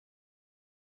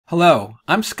Hello,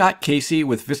 I'm Scott Casey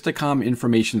with Vistacom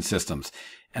Information Systems,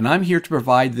 and I'm here to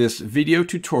provide this video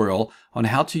tutorial on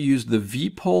how to use the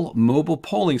VPOLL mobile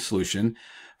polling solution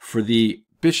for the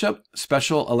Bishop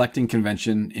Special Electing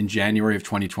Convention in January of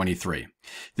 2023.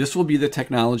 This will be the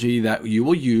technology that you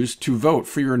will use to vote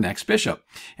for your next bishop.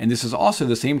 And this is also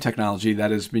the same technology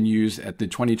that has been used at the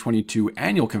 2022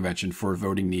 annual convention for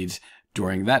voting needs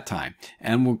during that time,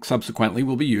 and will subsequently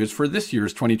be used for this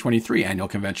year's 2023 annual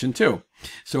convention too.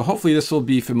 So hopefully this will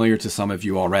be familiar to some of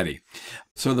you already.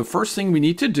 So the first thing we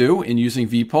need to do in using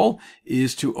VPOLL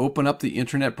is to open up the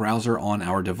internet browser on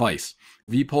our device.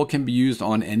 VPOLL can be used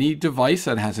on any device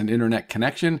that has an internet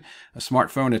connection, a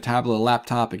smartphone, a tablet, a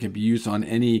laptop. It can be used on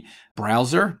any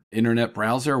browser, internet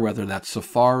browser, whether that's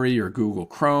Safari or Google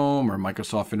Chrome or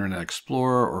Microsoft Internet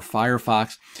Explorer or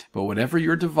Firefox. But whatever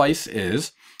your device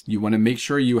is, you want to make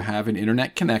sure you have an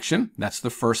internet connection. That's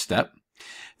the first step.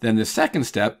 Then the second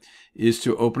step is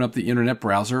to open up the internet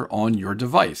browser on your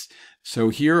device. So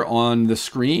here on the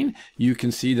screen, you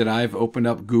can see that I've opened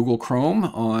up Google Chrome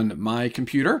on my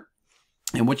computer.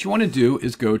 And what you want to do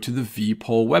is go to the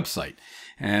VPOLL website.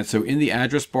 And so in the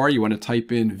address bar, you want to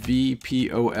type in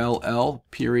VPOLL.MOBI,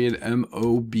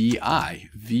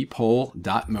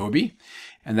 vpoll.mobi.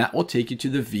 And that will take you to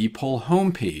the VPOLL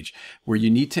homepage, where you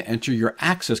need to enter your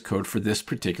access code for this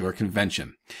particular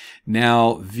convention.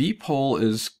 Now, VPOLL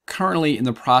is currently in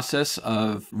the process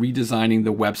of redesigning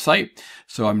the website,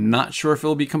 so I'm not sure if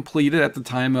it'll be completed at the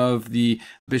time of the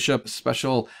Bishop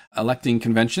Special Electing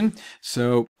Convention.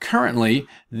 So currently,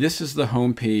 this is the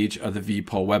homepage of the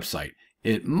VPOLL website.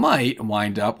 It might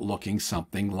wind up looking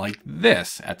something like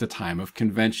this at the time of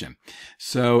convention.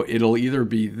 So it'll either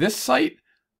be this site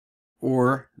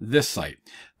or this site.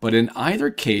 But in either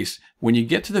case, when you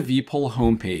get to the VPOLL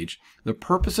homepage, the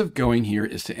purpose of going here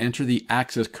is to enter the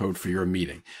access code for your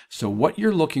meeting. So what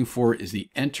you're looking for is the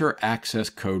enter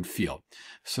access code field.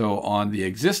 So on the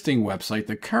existing website,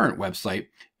 the current website,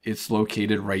 it's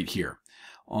located right here.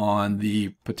 On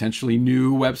the potentially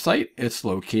new website, it's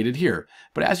located here.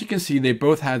 But as you can see, they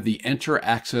both have the enter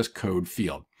access code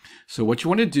field. So what you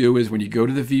want to do is when you go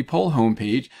to the VPOLL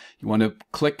homepage, you want to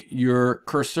click your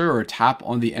cursor or tap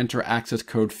on the enter access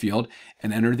code field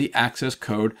and enter the access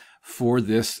code for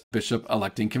this Bishop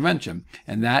Electing Convention.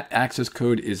 And that access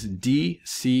code is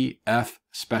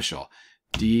DCFSpecial.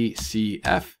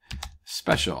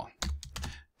 DCFSpecial.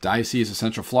 Diocese of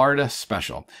Central Florida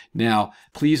Special. Now,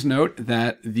 please note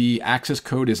that the access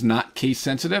code is not case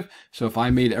sensitive. So if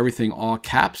I made everything all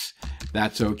caps,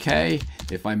 that's okay.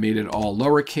 If I made it all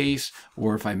lowercase,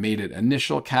 or if I made it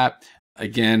initial cap,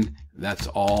 again, that's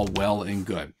all well and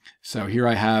good. So here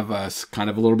I have kind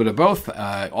of a little bit of both,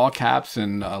 all caps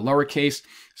and lowercase.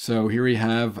 So here we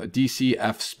have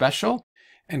DCFSpecial,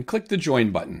 and click the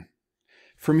join button.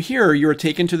 From here, you are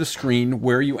taken to the screen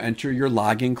where you enter your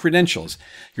login credentials.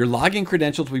 Your login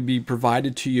credentials will be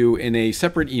provided to you in a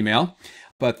separate email,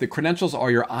 but the credentials are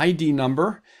your ID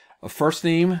number, a first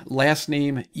name, last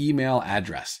name, email,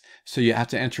 address. So you have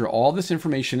to enter all this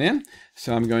information in.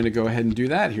 So I'm going to go ahead and do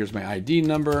that. Here's my ID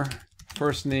number,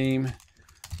 first name,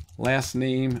 last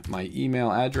name, my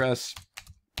email address.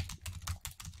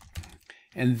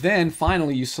 And then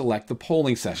finally, you select the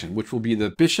polling session, which will be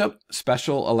the Bishop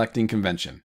Special Electing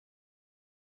Convention.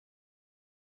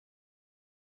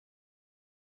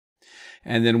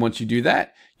 And then once you do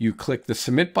that, you click the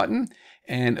submit button.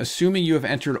 And assuming you have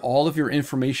entered all of your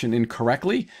information in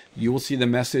correctly, you will see the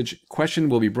message, question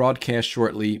will be broadcast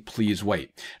shortly, please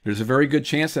wait. There's a very good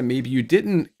chance that maybe you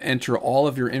didn't enter all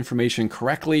of your information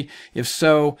correctly. If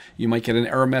so, you might get an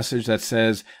error message that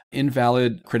says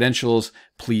invalid credentials,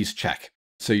 please check.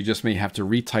 So you just may have to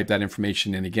retype that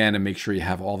information in again and make sure you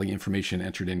have all the information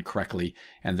entered in correctly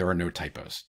and there are no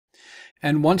typos.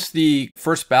 And once the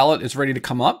first ballot is ready to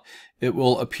come up, it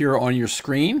will appear on your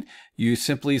screen. You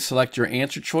simply select your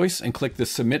answer choice and click the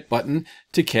submit button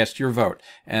to cast your vote.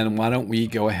 And why don't we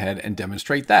go ahead and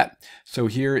demonstrate that? So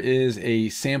here is a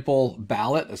sample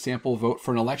ballot, a sample vote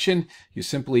for an election. You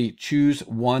simply choose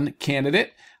one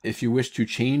candidate. If you wish to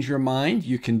change your mind,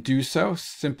 you can do so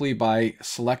simply by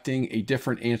selecting a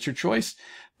different answer choice.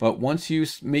 But once you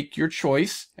make your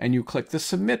choice and you click the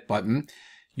submit button,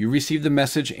 you receive the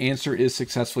message, answer is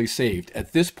successfully saved.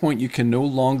 At this point, you can no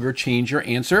longer change your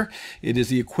answer. It is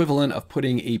the equivalent of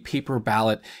putting a paper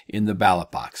ballot in the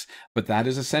ballot box. But that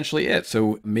is essentially it.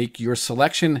 So make your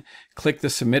selection, click the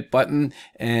submit button,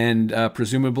 and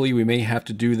presumably we may have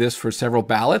to do this for several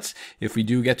ballots. If we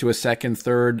do get to a second,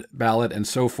 third ballot, and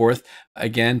so forth,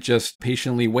 again, just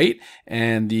patiently wait,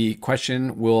 and the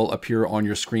question will appear on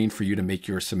your screen for you to make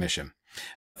your submission.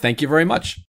 Thank you very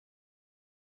much.